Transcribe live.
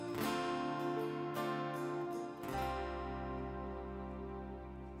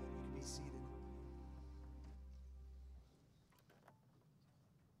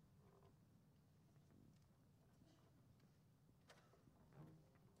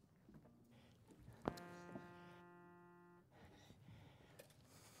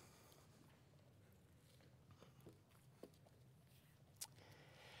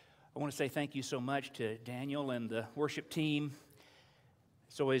I want to say thank you so much to Daniel and the worship team.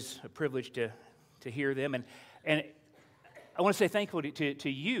 It's always a privilege to hear them. And I want to say thank you to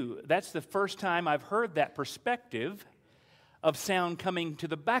you. That's the first time I've heard that perspective of sound coming to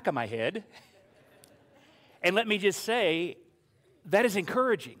the back of my head. And let me just say, that is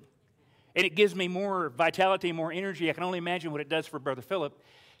encouraging. And it gives me more vitality, more energy. I can only imagine what it does for Brother Philip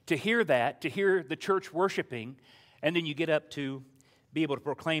to hear that, to hear the church worshiping, and then you get up to be able to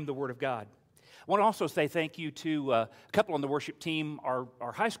proclaim the Word of God. I want to also say thank you to a couple on the worship team, our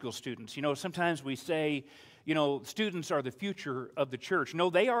high school students. You know, sometimes we say, you know, students are the future of the church. No,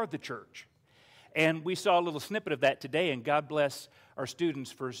 they are the church. And we saw a little snippet of that today, and God bless our students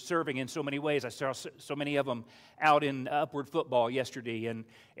for serving in so many ways. I saw so many of them out in upward football yesterday,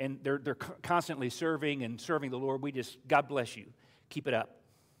 and they're constantly serving and serving the Lord. God bless you. Keep it up.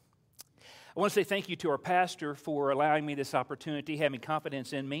 I want to say thank you to our pastor for allowing me this opportunity, having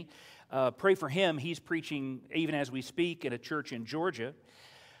confidence in me. Pray for him. He's preaching, even as we speak, at a church in Georgia.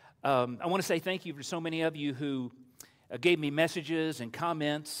 I want to say thank you for so many of you who gave me messages and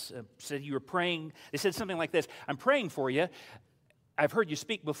comments, said you were praying. They said something like this: I'm praying for you. I've heard you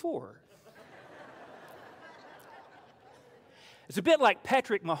speak before. It's a bit like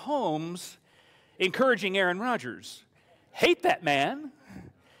Patrick Mahomes encouraging Aaron Rodgers. Hate that man.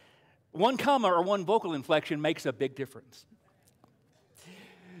 One comma or one vocal inflection makes a big difference.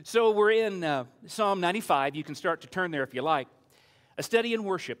 So we're in Psalm 95. You can start to turn there if you like. A study in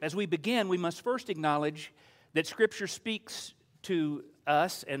worship. As we begin, we must first acknowledge that Scripture speaks to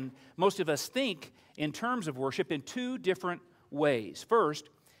us, and most of us think in terms of worship in two different ways. First,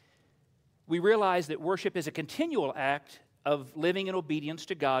 we realize that worship is a continual act of living in obedience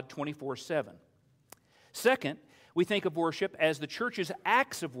to God 24/7. Second, we think of worship as the church's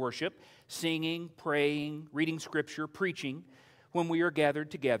acts of worship, singing, praying, reading Scripture, preaching, when we are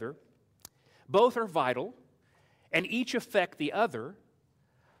gathered together. Both are vital, and each affect the other.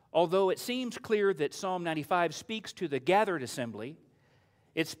 Although it seems clear that Psalm 95 speaks to the gathered assembly,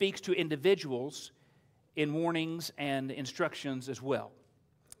 it speaks to individuals in warnings and instructions as well.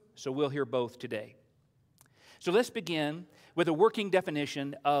 So we'll hear both today. So let's begin with a working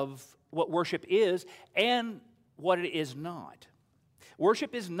definition of what worship is and what it is not.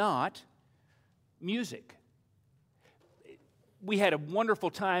 Worship is not music. We had a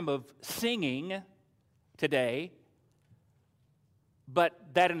wonderful time of singing today, but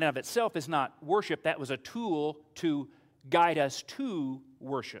that in and of itself is not worship. That was a tool to guide us to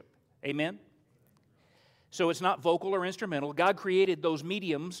worship. Amen? So it's not vocal or instrumental. God created those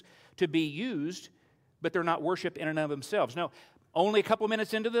mediums to be used, but they're not worship in and of themselves. Now, only a couple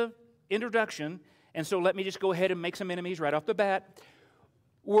minutes into the introduction, and so let me just go ahead and make some enemies right off the bat.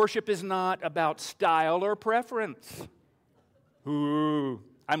 Worship is not about style or preference. Ooh,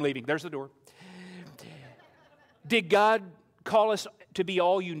 I'm leaving. There's the door. Did God call us to be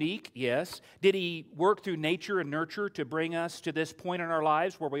all unique? Yes. Did He work through nature and nurture to bring us to this point in our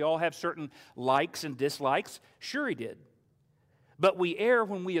lives where we all have certain likes and dislikes? Sure He did. But we err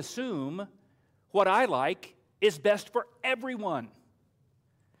when we assume what I like is best for everyone.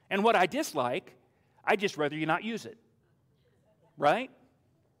 And what I dislike, I'd just rather you not use it. Right?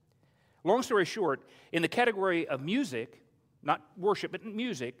 Long story short, in the category of music, not worship, but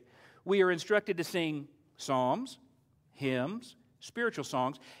music, we are instructed to sing psalms, hymns, spiritual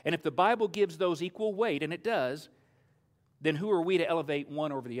songs, and if the Bible gives those equal weight, and it does, then who are we to elevate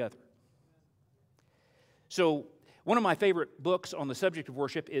one over the other? So, one of my favorite books on the subject of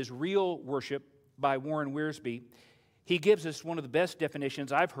worship is Real Worship by Warren Wiersbe. He gives us one of the best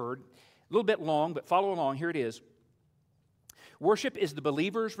definitions I've heard. A little bit long, but follow along. Here it is. Worship is the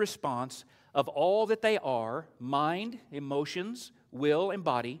believer's response of all that they are, mind, emotions, will, and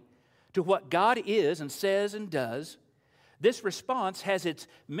body, to what God is and says and does. This response has its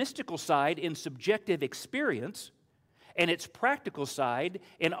mystical side in subjective experience and its practical side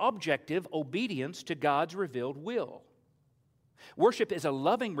in objective obedience to God's revealed will. Worship is a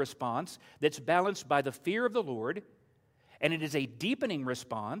loving response that's balanced by the fear of the Lord, and it is a deepening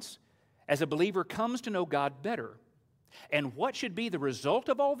response as a believer comes to know God better. And what should be the result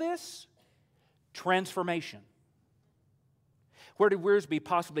of all this? Transformation. Where did Wiersbe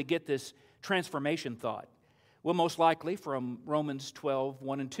possibly get this transformation thought? Well, most likely from Romans 12,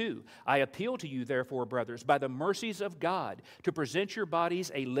 1 and 2. I appeal to you, therefore, brothers, by the mercies of God, to present your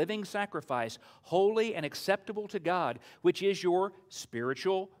bodies a living sacrifice, holy and acceptable to God, which is your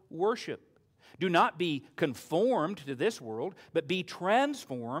spiritual worship. Do not be conformed to this world, but be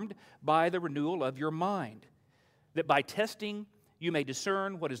transformed by the renewal of your mind, that by testing you may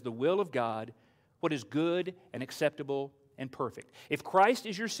discern what is the will of God, what is good and acceptable and perfect. If Christ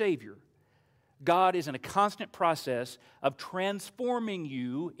is your Savior, God is in a constant process of transforming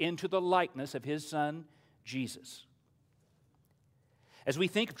you into the likeness of His Son, Jesus. As we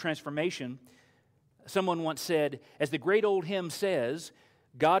think of transformation, someone once said, as the great old hymn says,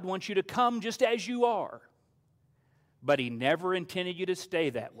 God wants you to come just as you are, but He never intended you to stay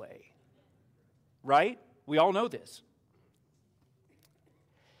that way. Right? We all know this.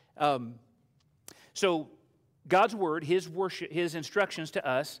 So God's Word, His worship, His instructions to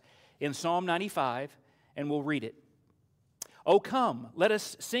us in Psalm 95, and we'll read it. O come, let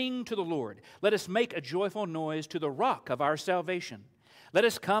us sing to the Lord. Let us make a joyful noise to the rock of our salvation. Let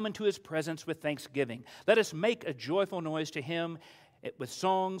us come into His presence with thanksgiving. Let us make a joyful noise to Him with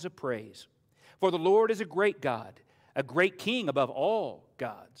songs of praise. For the Lord is a great God, a great King above all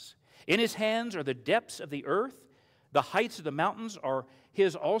gods. In His hands are the depths of the earth. The heights of the mountains are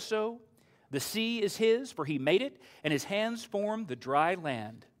His also. The sea is His, for He made it, and His hands formed the dry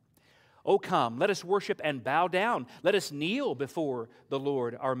land. O come, let us worship and bow down. Let us kneel before the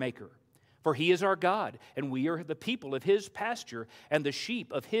Lord our Maker. For He is our God, and we are the people of His pasture and the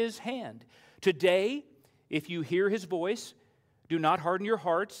sheep of His hand. Today, if you hear His voice, do not harden your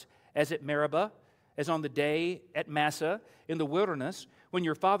hearts as at Meribah, as on the day at Massah in the wilderness, when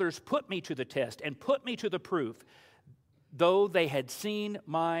your fathers put me to the test and put me to the proof, though they had seen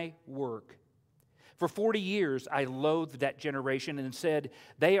my work. For 40 years I loathed that generation and said,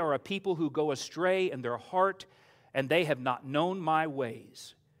 they are a people who go astray in their heart, and they have not known my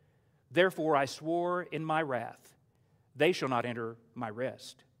ways. Therefore I swore in my wrath, they shall not enter my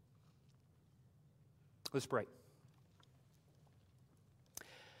rest. Let's pray.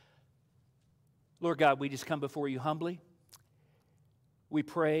 Lord God, we just come before you humbly. We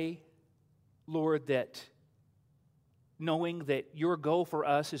pray, Lord, that knowing that your goal for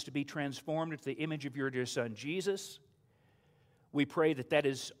us is to be transformed into the image of your dear Son, Jesus, we pray that that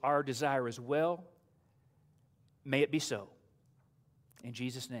is our desire as well. May it be so. In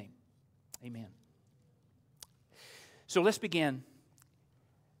Jesus' name, amen. So let's begin.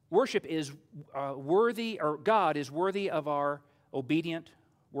 Worship is God is worthy of our obedient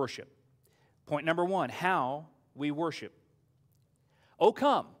worship. Point number one, how we worship. Oh,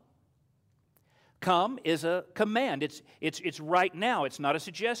 come. Come is a command. It's right now. It's not a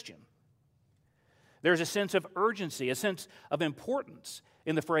suggestion. There's a sense of urgency, a sense of importance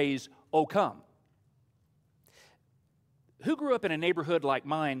in the phrase, oh, come. Who grew up in a neighborhood like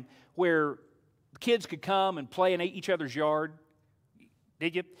mine where kids could come and play in each other's yard?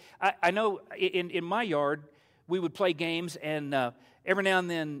 Did you? I know in my yard, we would play games, and every now and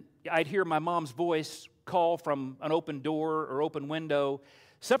then I'd hear my mom's voice call from an open door or open window,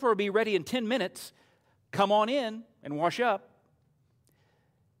 supper will be ready in 10 minutes. Come on in and wash up.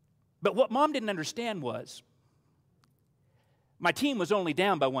 But what Mom didn't understand was my team was only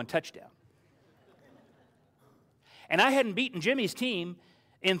down by 1 touchdown. And I hadn't beaten Jimmy's team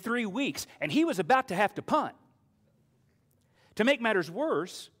in 3 weeks, and he was about to have to punt. To make matters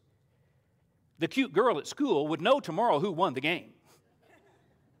worse, the cute girl at school would know tomorrow who won the game.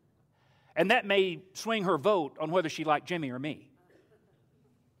 And that may swing her vote on whether she liked Jimmy or me.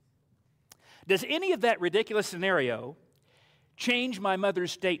 Does any of that ridiculous scenario change my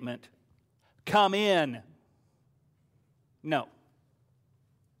mother's statement, come in? No.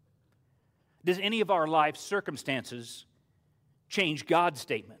 Does any of our life circumstances change God's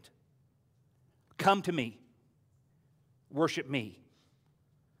statement? Come to me, worship me.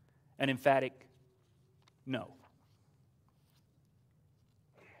 An emphatic no.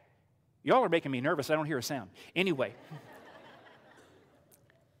 Y'all are making me nervous. I don't hear a sound. Anyway.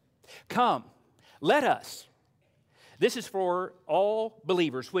 Come, let us. This is for all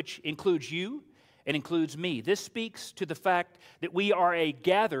believers, which includes you and includes me. This speaks to the fact that we are a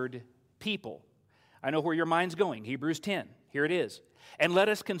gathered people. I know where your mind's going. Hebrews 10. Here it is. And let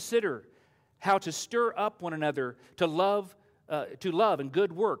us consider how to stir up one another to love and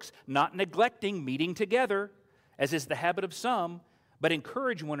good works, not neglecting meeting together, as is the habit of some, but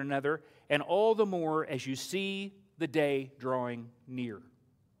encourage one another, and all the more as you see the day drawing near.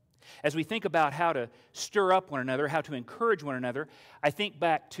 As we think about how to stir up one another, how to encourage one another, I think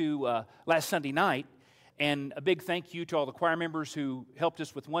back to last Sunday night, and a big thank you to all the choir members who helped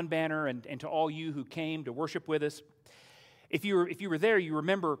us with one banner, and to all you who came to worship with us. If you were there, you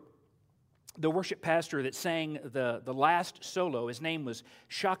remember the worship pastor that sang the last solo. His name was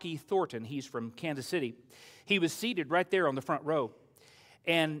Shockey Thornton. He's from Kansas City. He was seated right there on the front row.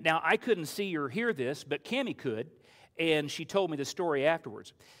 And now I couldn't see or hear this, but Cammie could, and she told me the story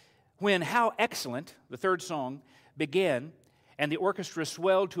afterwards. When How Excellent, the third song, began, and the orchestra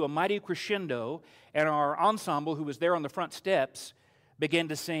swelled to a mighty crescendo, and our ensemble, who was there on the front steps, began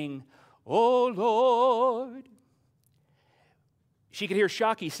to sing, "Oh Lord." She could hear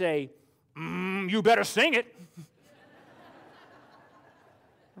Shockey say, "You better sing it."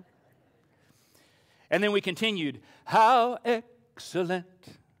 And then we continued, "How excellent."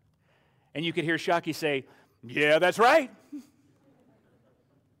 And you could hear Shockey say, "Yeah, that's right."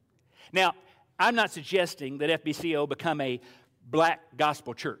 Now, I'm not suggesting that FBCO become a black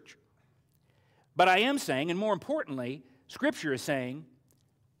gospel church. But I am saying, and more importantly, Scripture is saying,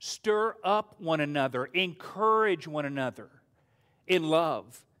 stir up one another, encourage one another in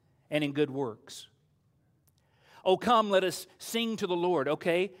love and in good works. Oh, come, let us sing to the Lord.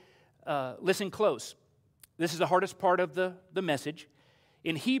 Okay, listen close. This is the hardest part of the message.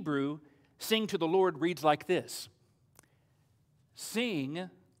 In Hebrew, sing to the Lord reads like this. Sing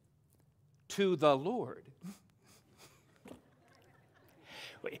to the Lord.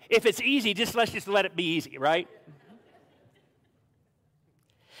 If it's easy, let's just let it be easy, right?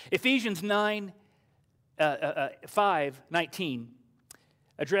 Ephesians 5:19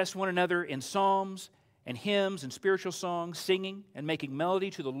 address one another in psalms and hymns and spiritual songs, singing and making melody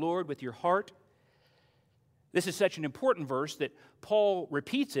to the Lord with your heart. This is such an important verse that Paul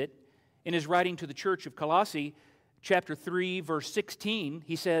repeats it in his writing to the church of Colossae, chapter 3, verse 16.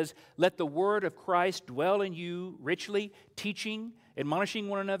 He says, "Let the word of Christ dwell in you richly, teaching, admonishing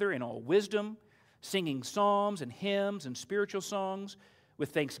one another in all wisdom, singing psalms and hymns and spiritual songs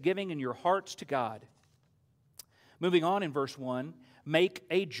with thanksgiving in your hearts to God." Moving on in verse 1, make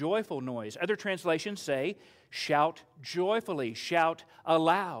a joyful noise. Other translations say, shout joyfully, shout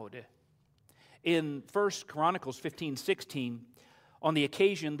aloud. In 1 Chronicles 15:16, on the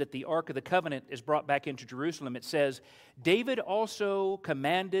occasion that the Ark of the Covenant is brought back into Jerusalem, it says, "David also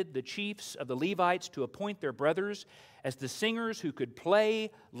commanded the chiefs of the Levites to appoint their brothers as the singers who could play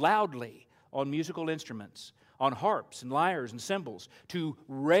loudly on musical instruments, on harps and lyres and cymbals, to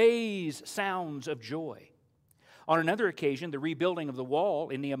raise sounds of joy." On another occasion, the rebuilding of the wall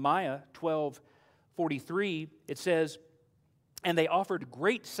in Nehemiah 12:43, it says, "And they offered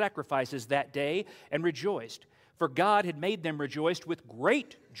great sacrifices that day and rejoiced, for God had made them rejoice with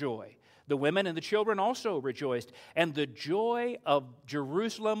great joy. The women and the children also rejoiced, and the joy of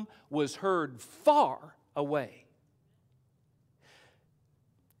Jerusalem was heard far away."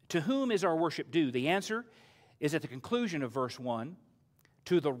 To whom is our worship due? The answer is at the conclusion of verse 1,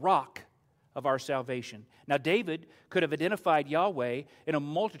 to the rock of our salvation. Now, David could have identified Yahweh in a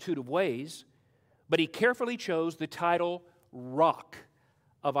multitude of ways, but he carefully chose the title Rock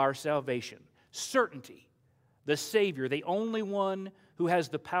of our salvation. Certainty, the Savior, the only one who has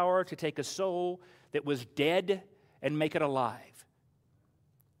the power to take a soul that was dead and make it alive.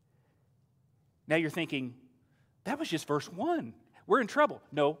 Now you're thinking, that was just verse 1. We're in trouble.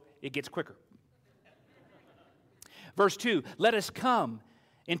 No, it gets quicker. Verse 2, let us come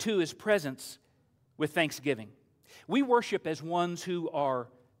into His presence with thanksgiving. We worship as ones who are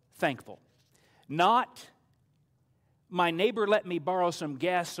thankful. Not, my neighbor let me borrow some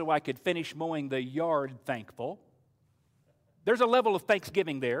gas so I could finish mowing the yard thankful. There's a level of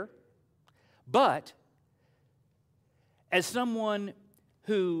thanksgiving there. But as someone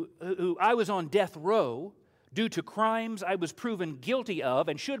who I was on death row due to crimes I was proven guilty of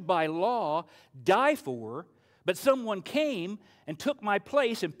and should by law die for, but someone came and took my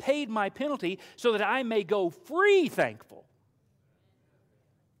place and paid my penalty so that I may go free thankful.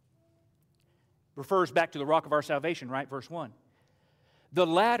 Refers back to the rock of our salvation, right? Verse 1. The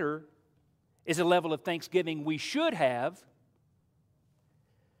latter is a level of thanksgiving we should have,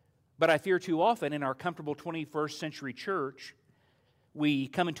 but I fear too often in our comfortable 21st century church, we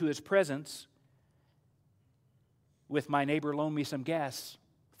come into His presence with my neighbor loan me some gas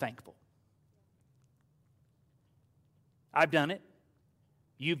thankful. I've done it.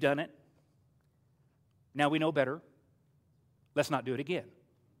 You've done it. Now we know better. Let's not do it again.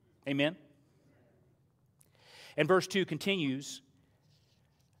 Amen? And verse 2 continues,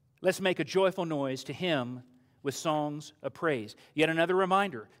 let's make a joyful noise to Him with songs of praise. Yet another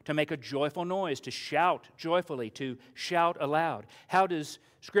reminder to make a joyful noise, to shout joyfully, to shout aloud. How does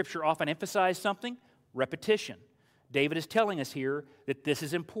Scripture often emphasize something? Repetition. David is telling us here that this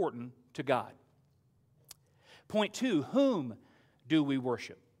is important to God. Point 2, whom do we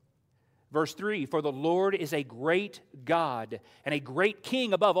worship? Verse 3, for the Lord is a great God and a great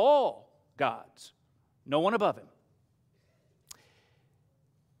King above all gods. No one above Him.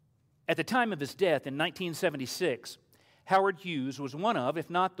 At the time of his death in 1976, Howard Hughes was one of, if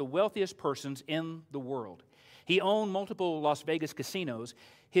not the wealthiest persons in the world. He owned multiple Las Vegas casinos.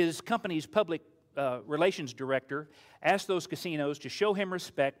 His company's public relations director asked those casinos to show him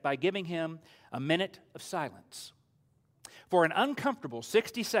respect by giving him a minute of silence. For an uncomfortable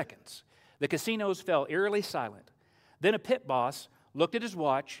 60 seconds, the casinos fell eerily silent. Then a pit boss looked at his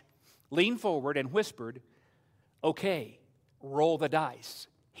watch, leaned forward, and whispered, "Okay, roll the dice.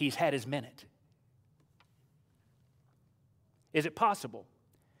 He's had his minute." Is it possible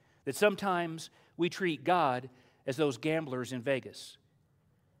that sometimes we treat God as those gamblers in Vegas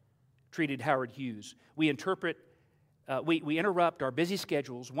treated Howard Hughes? We interrupt our busy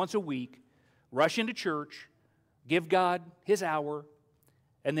schedules once a week, rush into church, give God His hour,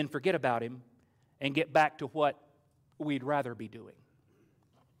 and then forget about Him and get back to what we'd rather be doing.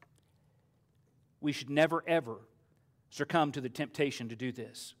 We should never, ever succumb to the temptation to do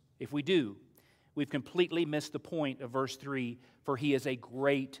this. If we do, we've completely missed the point of verse 3, for He is a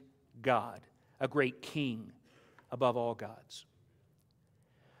great God, a great King above all gods.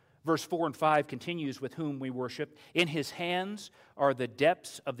 Verse 4 and 5 continues with whom we worship. In His hands are the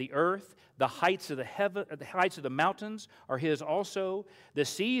depths of the earth, the heights of the heights of the mountains are His also. The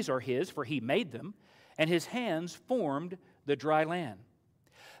seas are His, for He made them, and His hands formed the dry land.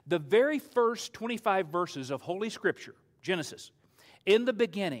 The very first 25 verses of Holy Scripture, Genesis, in the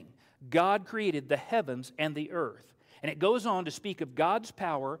beginning, God created the heavens and the earth. And it goes on to speak of God's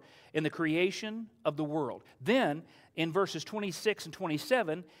power in the creation of the world. Then, in verses 26 and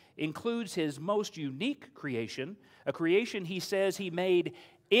 27, includes His most unique creation, a creation He says He made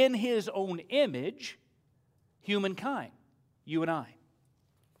in His own image, humankind, you and I.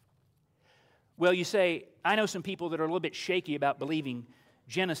 Well, you say, I know some people that are a little bit shaky about believing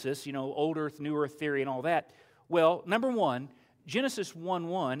Genesis, old earth, new earth theory and all that. Well, number one, Genesis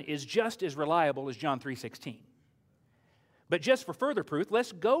 1:1 is just as reliable as John 3:16. But just for further proof,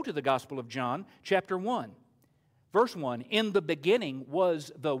 let's go to the Gospel of John, chapter 1, verse 1. In the beginning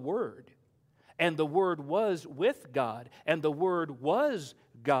was the Word, and the Word was with God, and the Word was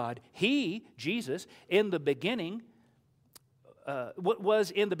God. He, Jesus, in the beginning, was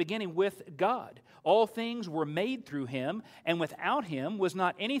in the beginning with God. All things were made through Him, and without Him was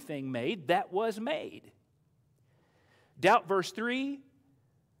not anything made that was made. Doubt verse 3,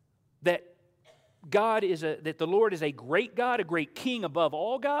 that that the Lord is a great God, a great King above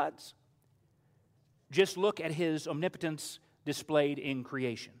all gods? Just look at His omnipotence displayed in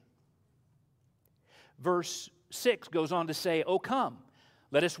creation. Verse 6 goes on to say, "O come,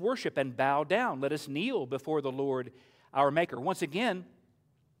 let us worship and bow down. Let us kneel before the Lord our Maker." Once again,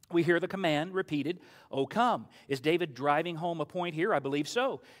 we hear the command repeated, "O come." Is David driving home a point here? I believe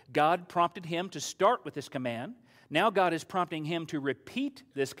so. God prompted him to start with this command. Now God is prompting him to repeat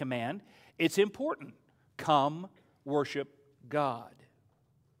this command. It's important. Come, worship God.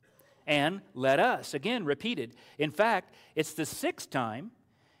 And let us, again, repeated. In fact, it's the 6th time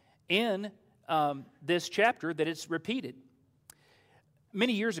in this chapter that it's repeated.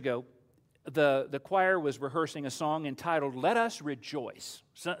 Many years ago, the choir was rehearsing a song entitled, "Let Us Rejoice."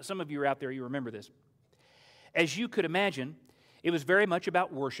 Some of you are out there, you remember this. As you could imagine, it was very much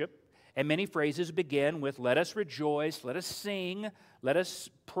about worship. And many phrases begin with, "Let us rejoice," "Let us sing," "Let us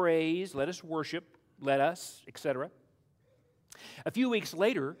praise," "Let us worship," "Let us," etc. A few weeks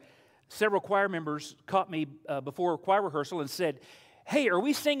later, several choir members caught me before choir rehearsal and said, "Hey, are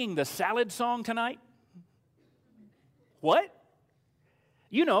we singing the salad song tonight?" What?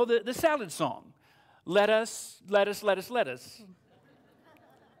 The salad song. Let us, let us, let us, let us.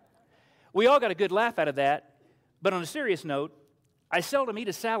 We all got a good laugh out of that, but on a serious note, I seldom eat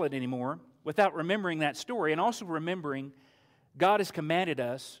a salad anymore without remembering that story and also remembering God has commanded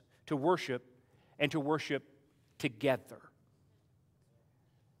us to worship and to worship together.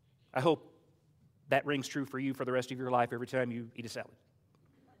 I hope that rings true for you for the rest of your life every time you eat a salad.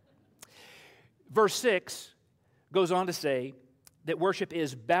 Verse 6 goes on to say that worship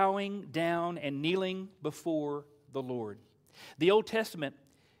is bowing down and kneeling before the Lord. The Old Testament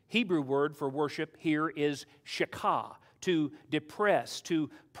Hebrew word for worship here is shakah, to depress, to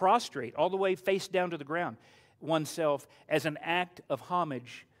prostrate, all the way face down to the ground oneself as an act of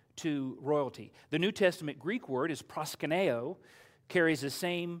homage to royalty. The New Testament Greek word is proskuneo, carries the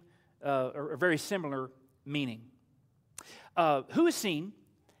same or very similar meaning. Who has seen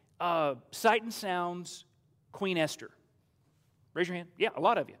Sight and Sound's Queen Esther? Raise your hand. Yeah, a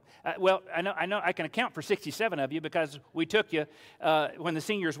lot of you. Well, I know I can account for 67 of you because we took you when the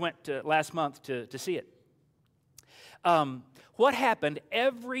seniors went last month to see it. What happened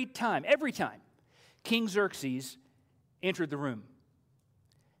every time King Xerxes entered the room?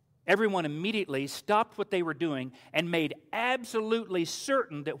 Everyone immediately stopped what they were doing and made absolutely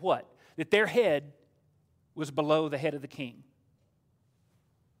certain that what? That their head was below the head of the king.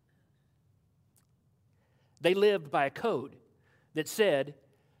 They lived by a code that said,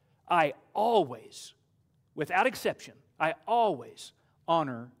 I always, without exception, I always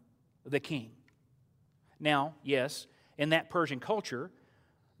honor the king. Now, yes, in that Persian culture,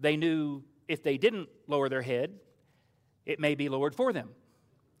 they knew if they didn't lower their head, it may be lowered for them,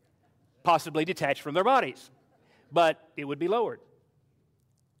 possibly detached from their bodies, but it would be lowered.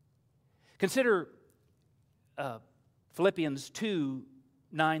 Consider Philippians 2,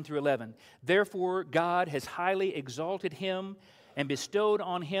 9 through 11. Therefore, God has highly exalted him and bestowed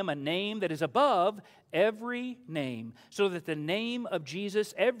on him a name that is above every name, so that the name of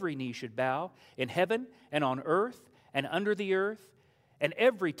Jesus every knee should bow, in heaven and on earth and under the earth, and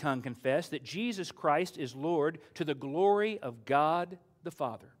every tongue confess that Jesus Christ is Lord, to the glory of God the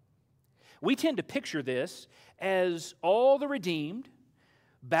Father. We tend to picture this as all the redeemed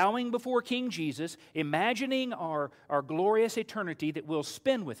bowing before King Jesus, imagining our glorious eternity that we'll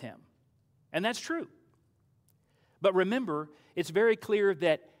spend with him. And that's true. But remember, it's very clear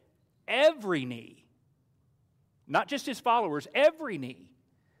that every knee, not just his followers, every knee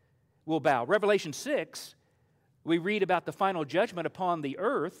will bow. Revelation 6, we read about the final judgment upon the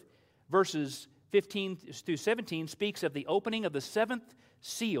earth. Verses 15 through 17 speaks of the opening of the seventh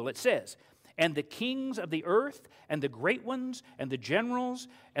seal. It says, and the kings of the earth, and the great ones, and the generals,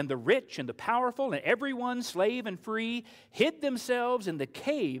 and the rich, and the powerful, and everyone, slave and free, hid themselves in the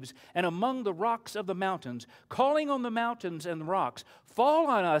caves and among the rocks of the mountains, calling on the mountains and the rocks, fall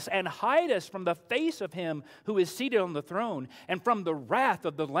on us and hide us from the face of him who is seated on the throne, and from the wrath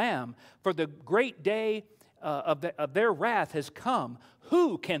of the Lamb, for the great day of their wrath has come.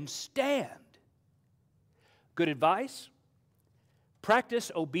 Who can stand? Good advice.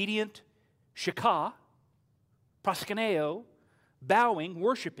 Practice obedient shakah, proskuneo, bowing,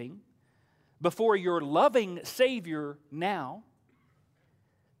 worshiping before your loving Savior now,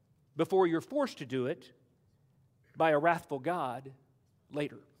 before you're forced to do it by a wrathful God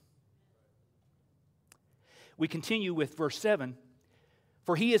later. We continue with verse 7.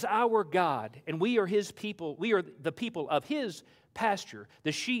 For he is our God, and we are his people. We are the people of his pasture,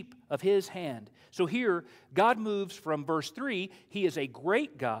 the sheep of his hand. So here, God moves from verse 3, he is a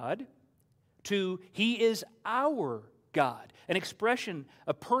great God, to he is our God, an expression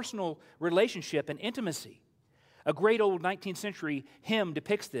of personal relationship and intimacy. A great old 19th century hymn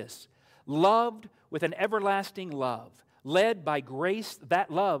depicts this. Loved with an everlasting love, led by grace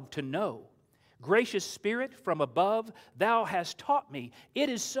that love to know. Gracious Spirit from above, thou hast taught me, it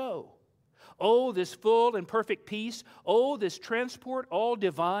is so. Oh, this full and perfect peace, oh, this transport all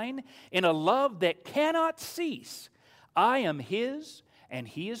divine, in a love that cannot cease. I am his and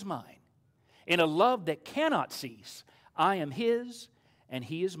he is mine. In a love that cannot cease, I am his and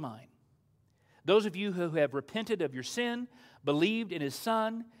he is mine. Those of you who have repented of your sin, believed in his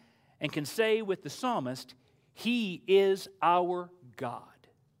Son, and can say with the psalmist, he is our God.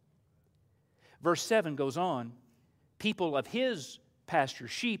 Verse 7 goes on, people of his pasture,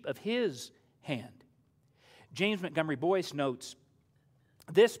 sheep of his hand. James Montgomery Boyce notes,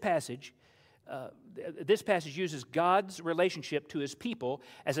 this passage uses God's relationship to his people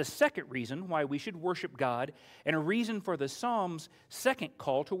as a second reason why we should worship God, and a reason for the Psalm's second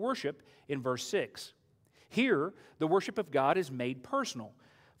call to worship in verse 6. Here, the worship of God is made personal,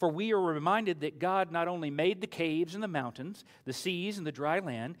 for we are reminded that God not only made the caves and the mountains, the seas and the dry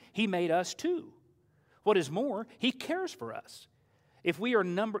land, he made us too. What is more, he cares for us.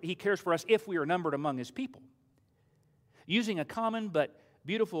 He cares for us if we are numbered among his people. Using a common but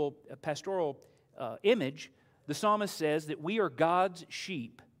beautiful pastoral image, the psalmist says that we are God's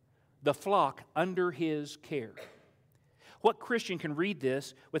sheep, the flock under his care. What Christian can read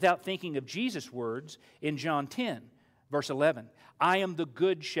this without thinking of Jesus' words in John 10, verse 11? I am the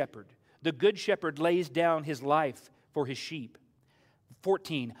good shepherd. The good shepherd lays down his life for his sheep.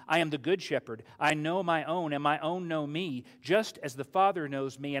 14, I am the good shepherd. I know my own, and my own know me, just as the Father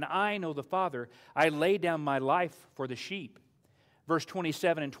knows me, and I know the Father. I lay down my life for the sheep. Verse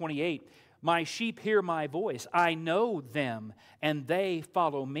 27 and 28, my sheep hear my voice. I know them, and they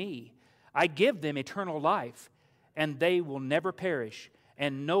follow me. I give them eternal life, and they will never perish,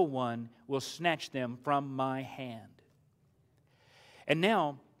 and no one will snatch them from my hand. And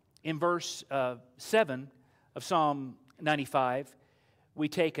now, in verse 7 of Psalm 95, we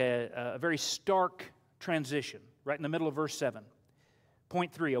take a very stark transition right in the middle of verse 7.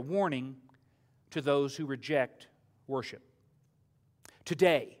 Point 3, a warning to those who reject worship.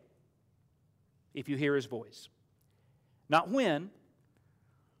 Today, if you hear his voice. Not when.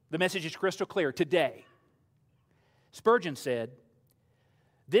 The message is crystal clear. Today. Spurgeon said,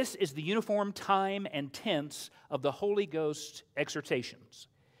 this is the uniform time and tense of the Holy Ghost's exhortations.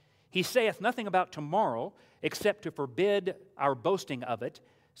 He saith nothing about tomorrow, except to forbid our boasting of it,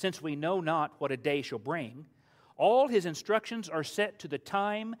 since we know not what a day shall bring. All his instructions are set to the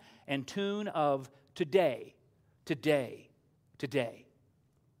time and tune of today, today, today.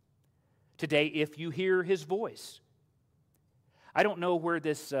 Today, if you hear his voice. I don't know where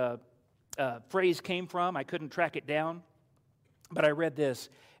this phrase came from. I couldn't track it down. But I read this,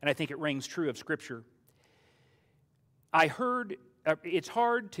 and I think it rings true of Scripture. I heard, it's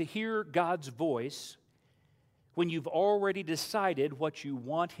hard to hear God's voice when you've already decided what you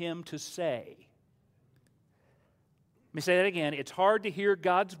want him to say. Let me say that again. It's hard to hear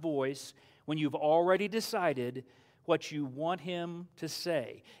God's voice when you've already decided what you want him to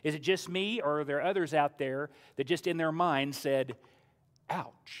say. Is it just me, or are there others out there that just in their mind said,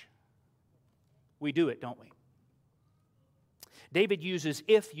 ouch? We do it, don't we? David uses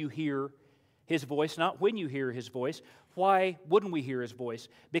if you hear his voice, not when you hear his voice. Why wouldn't we hear his voice?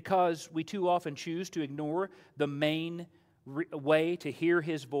 Because we too often choose to ignore the main way to hear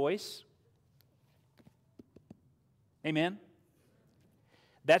his voice. Amen?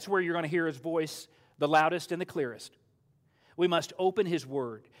 That's where you're going to hear his voice the loudest and the clearest. We must open his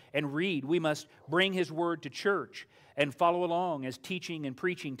word and read. We must bring his word to church and follow along as teaching and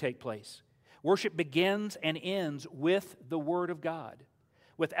preaching take place. Worship begins and ends with the word of God.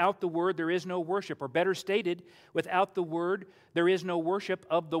 Without the word, there is no worship. Or better stated, without the word, there is no worship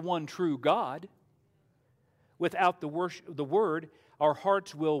of the one true God. Without the word, our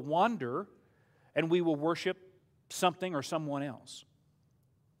hearts will wander and we will worship something or someone else.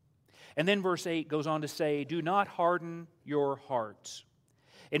 And then verse 8 goes on to say, do not harden your hearts.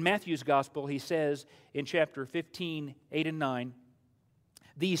 In Matthew's gospel, he says in chapter 15, 8 and 9,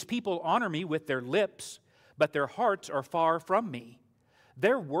 these people honor me with their lips, but their hearts are far from me.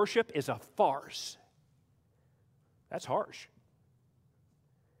 Their worship is a farce. That's harsh.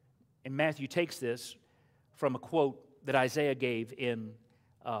 And Matthew takes this from a quote that Isaiah gave in,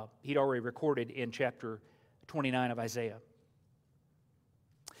 he'd already recorded in chapter 29 of Isaiah.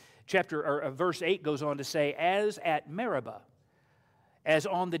 Verse 8 goes on to say, as at Meribah, as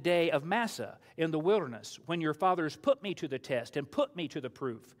on the day of Massa in the wilderness, when your fathers put me to the test and put me to the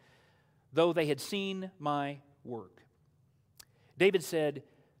proof, though they had seen my work. David said,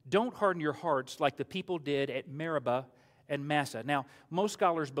 don't harden your hearts like the people did at Meribah and Massa. Now, most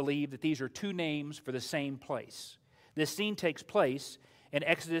scholars believe that these are two names for the same place. This scene takes place in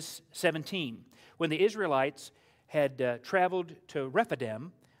Exodus 17, when the Israelites had traveled to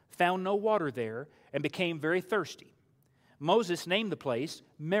Rephidim, found no water there, and became very thirsty. Moses named the place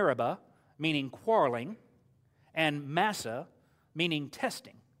Meribah, meaning quarreling, and Massa, meaning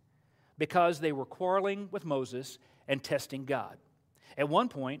testing, because they were quarreling with Moses and testing God. At one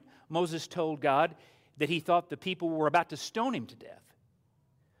point, Moses told God that he thought the people were about to stone him to death.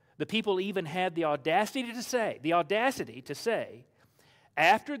 The people even had the audacity to say,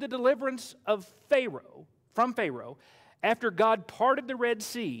 after the deliverance of from Pharaoh, after God parted the Red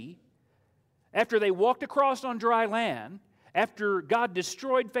Sea, after they walked across on dry land, after God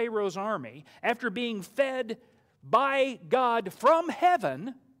destroyed Pharaoh's army, after being fed by God from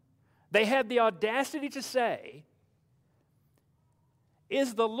heaven, they had the audacity to say,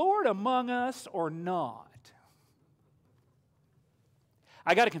 is the Lord among us or not?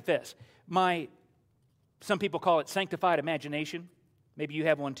 I got to confess, some people call it sanctified imagination. Maybe you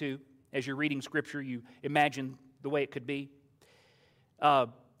have one too. As you're reading Scripture, you imagine the way it could be.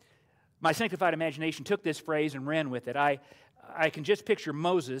 My sanctified imagination took this phrase and ran with it. I can just picture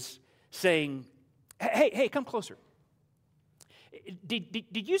Moses saying, hey, come closer.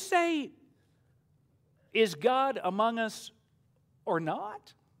 Did you say, is God among us or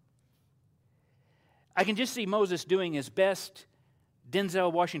not? I can just see Moses doing his best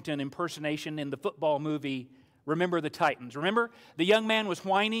Denzel Washington impersonation in the football movie Remember the Titans. Remember? The young man was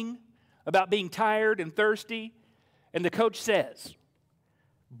whining about being tired and thirsty, and the coach says,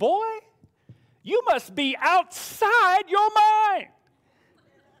 boy, you must be outside your mind.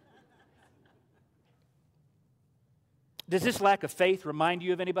 Does this lack of faith remind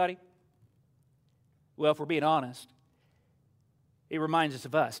you of anybody? Well, if we're being honest, it reminds us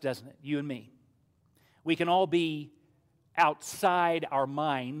of us, doesn't it? You and me. We can all be outside our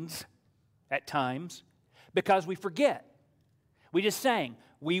minds at times because we forget. We just sang,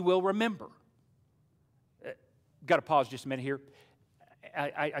 we will remember. Got to pause just a minute here.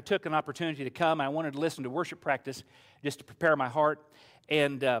 I took an opportunity to come. I wanted to listen to worship practice just to prepare my heart.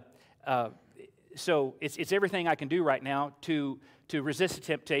 And so it's everything I can do right now to resist the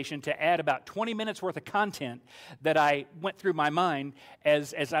temptation to add about 20 minutes worth of content that I went through my mind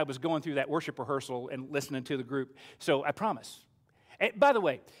as I was going through that worship rehearsal and listening to the group. So I promise. And by the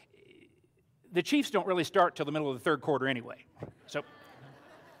way, the Chiefs don't really start till the middle of the third quarter anyway.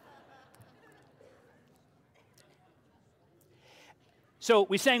 So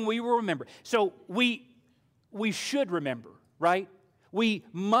we sang we will remember. So we should remember, right? We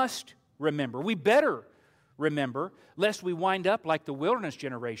must remember. We better remember, lest we wind up like the wilderness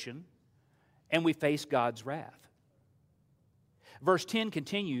generation and we face God's wrath. Verse 10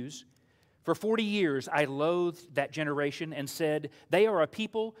 continues, "For 40 years I loathed that generation and said, they are a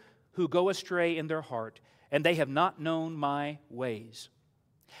people who go astray in their heart, and they have not known my ways."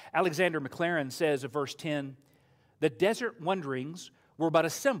 Alexander McLaren says of verse 10, "The desert wanderings were but a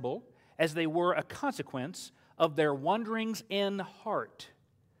symbol, as they were a consequence of their wanderings in heart.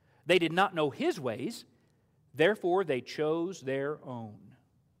 They did not know His ways, therefore they chose their own."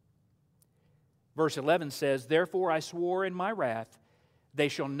 Verse 11 says, "Therefore I swore in my wrath, they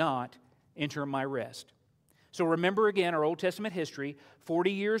shall not enter my rest." So remember again our Old Testament history.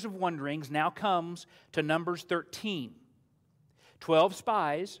 40 years of wanderings now comes to Numbers 13. 12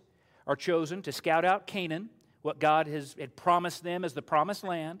 spies are chosen to scout out Canaan, what God had promised them as the promised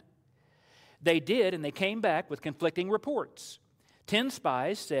land. They did, and they came back with conflicting reports. 10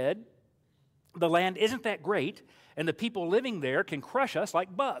 spies said, "The land isn't that great, and the people living there can crush us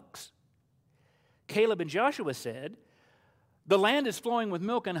like bugs." Caleb and Joshua said, "The land is flowing with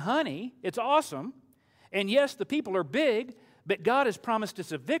milk and honey. It's awesome. And yes, the people are big, but God has promised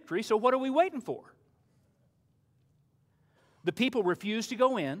us a victory, so what are we waiting for?" The people refused to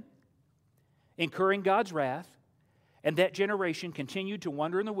go in, incurring God's wrath, and that generation continued to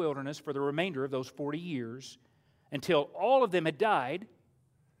wander in the wilderness for the remainder of those 40 years until all of them had died,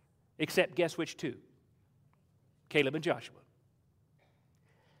 except guess which two? Caleb and Joshua.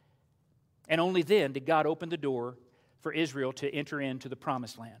 And only then did God open the door for Israel to enter into the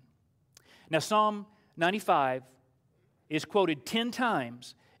promised land. Now, Psalm 95 is quoted 10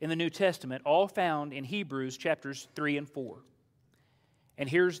 times in the New Testament, all found in Hebrews chapters 3 and 4. And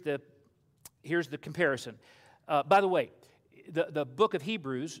here's the comparison. By the way, the book of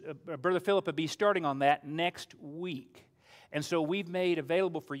Hebrews, Brother Philip will be starting on that next week. And so we've made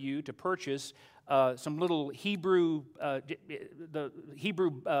available for you to purchase some little Hebrew, the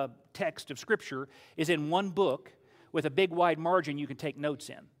Hebrew text of Scripture is in one book with a big wide margin you can take notes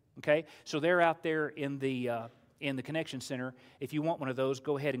in. Okay? So they're out there in the Connection Center. If you want one of those,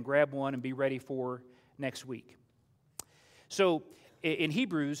 go ahead and grab one and be ready for next week. So in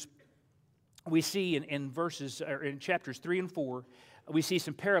Hebrews, we see in chapters 3 and 4, we see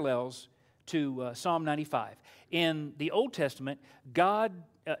some parallels to Psalm 95. In the Old Testament,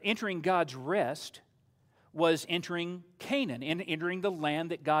 entering God's rest was entering Canaan, entering the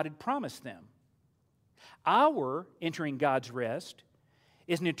land that God had promised them. Our entering God's rest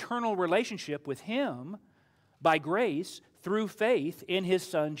is an eternal relationship with Him by grace through faith in His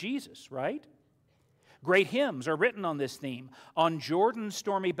Son Jesus, right? Great hymns are written on this theme. "On Jordan's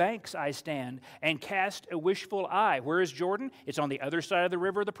stormy banks I stand and cast a wishful eye." Where is Jordan? It's on the other side of the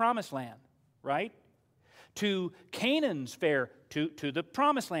river of the promised land, right? "To Canaan's fair," to the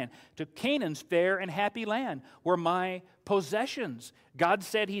promised land, "to Canaan's fair and happy land, where my possessions," God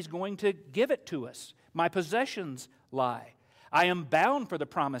said He's going to give it to us, "my possessions lie. I am bound for the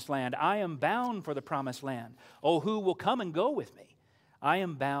promised land. I am bound for the promised land. Oh, who will come and go with me? I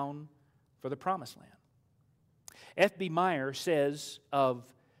am bound for the promised land." F.B. Meyer says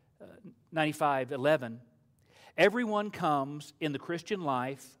of 95:11, "Everyone comes in the Christian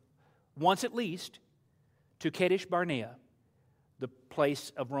life once at least to Kadesh Barnea," the place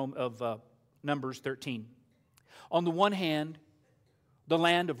of Numbers 13. On the one hand, the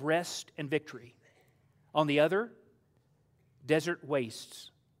land of rest and victory. On the other, desert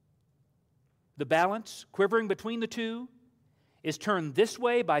wastes. The balance, quivering between the two, is turned this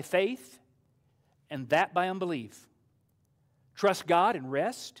way by faith and that by unbelief. Trust God and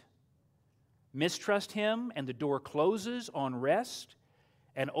rest. Mistrust Him and the door closes on rest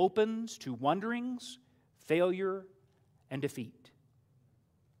and opens to wanderings, failure, and defeat.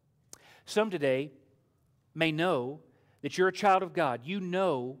 Some today may know that you're a child of God. You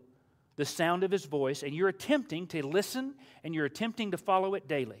know the sound of His voice, and you're attempting to listen and you're attempting to follow it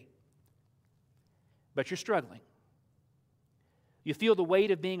daily. But you're struggling. You feel the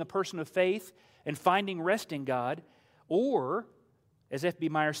weight of being a person of faith and finding rest in God, or, as F.B.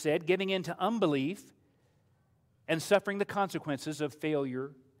 Meyer said, giving in to unbelief and suffering the consequences of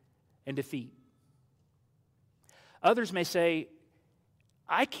failure and defeat. Others may say,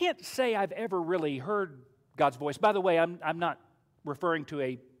 "I can't say I've ever really heard God's voice." By the way, I'm not referring to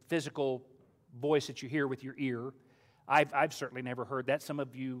a physical voice that you hear with your ear. I've certainly never heard that. Some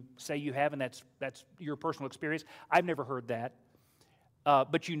of you say you have, and that's your personal experience. I've never heard that.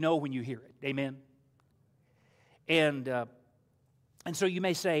 but you know when you hear it. Amen? And so you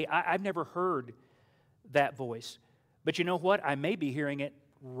may say, I've never heard that voice. But you know what? I may be hearing it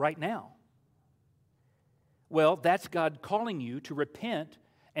right now. Well, that's God calling you to repent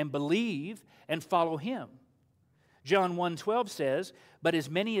and believe and follow Him. John 1:12 says, "But as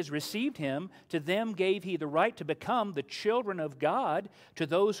many as received Him, to them gave He the right to become the children of God, to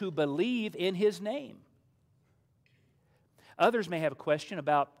those who believe in His name." Others may have a question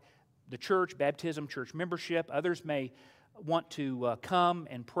about the church, baptism, church membership. Others may want to come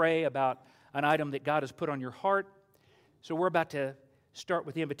and pray about an item that God has put on your heart. So we're about to start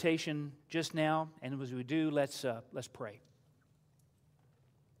with the invitation just now, and as we do, let's pray.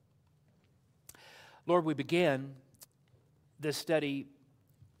 Lord, we begin this study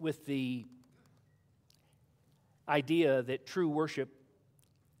with the idea that true worship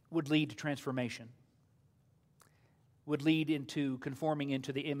would lead to transformation, would lead into conforming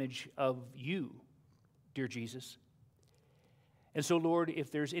into the image of you, dear Jesus. And so, Lord, if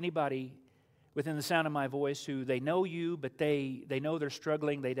there's anybody within the sound of my voice who they know you, but they know they're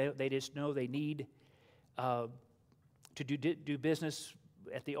struggling, they just know they need to do business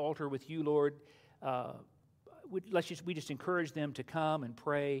at the altar with you, Lord, we just encourage them to come and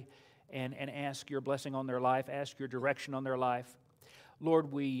pray and ask your blessing on their life, ask your direction on their life.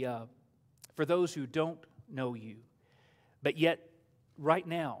 Lord, we for those who don't know you, but yet right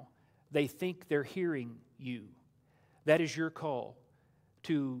now they think they're hearing you, that is your call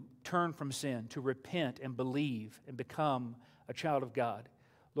to turn from sin, to repent and believe and become a child of God.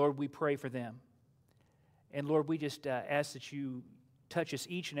 Lord, we pray for them. And Lord, we just ask that you touch us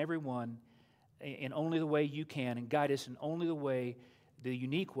each and every one in only the way you can, and guide us in only the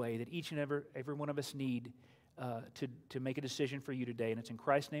unique way that each and every one of us need to make a decision for you today. And it's in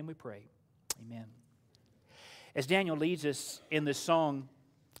Christ's name we pray. Amen. As Daniel leads us in this song,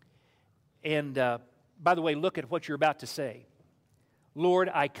 and by the way, look at what you're about to say. Lord,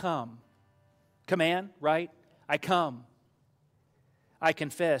 I come. Command, right? I come. I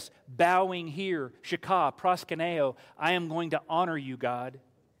confess. Bowing here, shakah, proskuneo, I am going to honor you, God.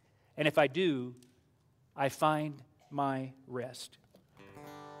 And if I do, I find my rest.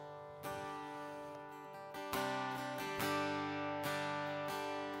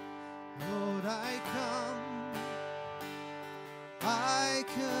 Lord, I come. I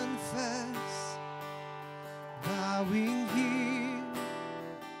confess. Bowing here,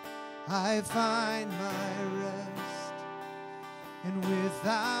 I find my rest, and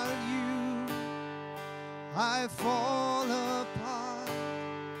without you, I fall apart.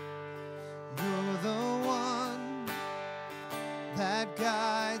 You're the one that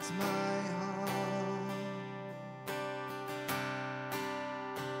guides my heart.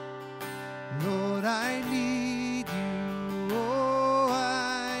 Lord, I need you. Oh,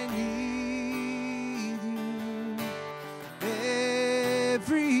 I need you.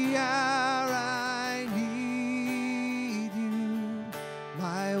 Every hour I need you.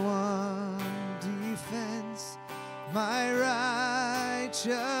 My one defense, my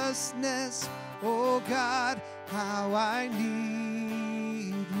righteousness. Oh God, how I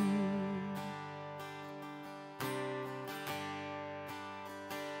need you.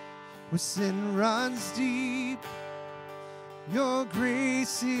 Where sin runs deep, your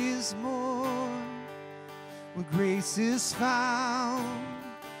grace is more. Where grace is found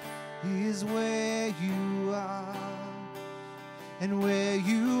is where you are. And where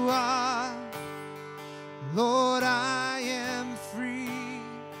you are, Lord, I am free.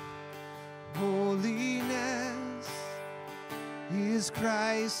 Holiness is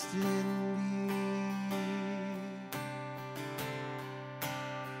Christ in me.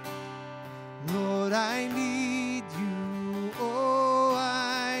 Lord, I need you. Oh,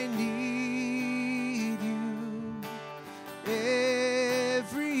 I need you.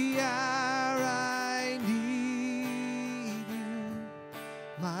 Every hour I need you.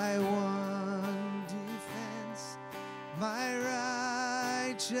 My one defense, my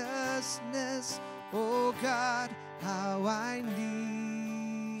righteousness. Oh God, how I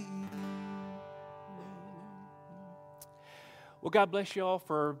need you. Well, God bless you all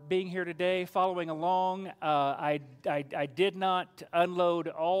for being here today, following along. I did not unload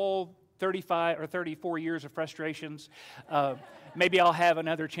all 35 or 34 years of frustrations. Maybe I'll have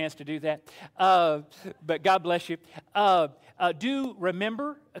another chance to do that. But God bless you. Do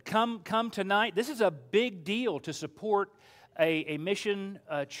remember, come tonight. This is a big deal to support a mission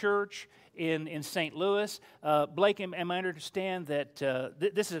church in St. Louis. Blake, am I understand that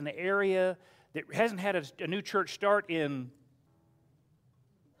this is an area that hasn't had a new church start in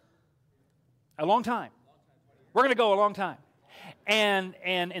a long time. We're going to go a long time.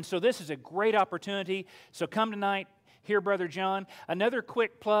 And so this is a great opportunity. So come tonight, hear Brother John. Another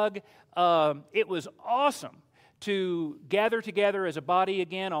quick plug, it was awesome to gather together as a body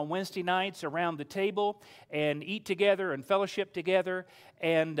again on Wednesday nights around the table and eat together and fellowship together.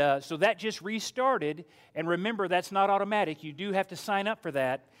 And so that just restarted. And remember, that's not automatic. You do have to sign up for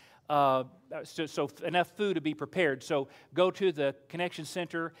that. So enough food to be prepared. So go to the Connection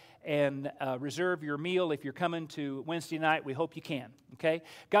Center and reserve your meal if you're coming to Wednesday night. We hope you can. Okay?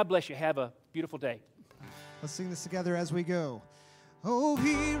 God bless you. Have a beautiful day. Let's sing this together as we go. Oh,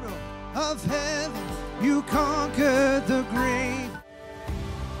 hero of heaven, you conquered the grave.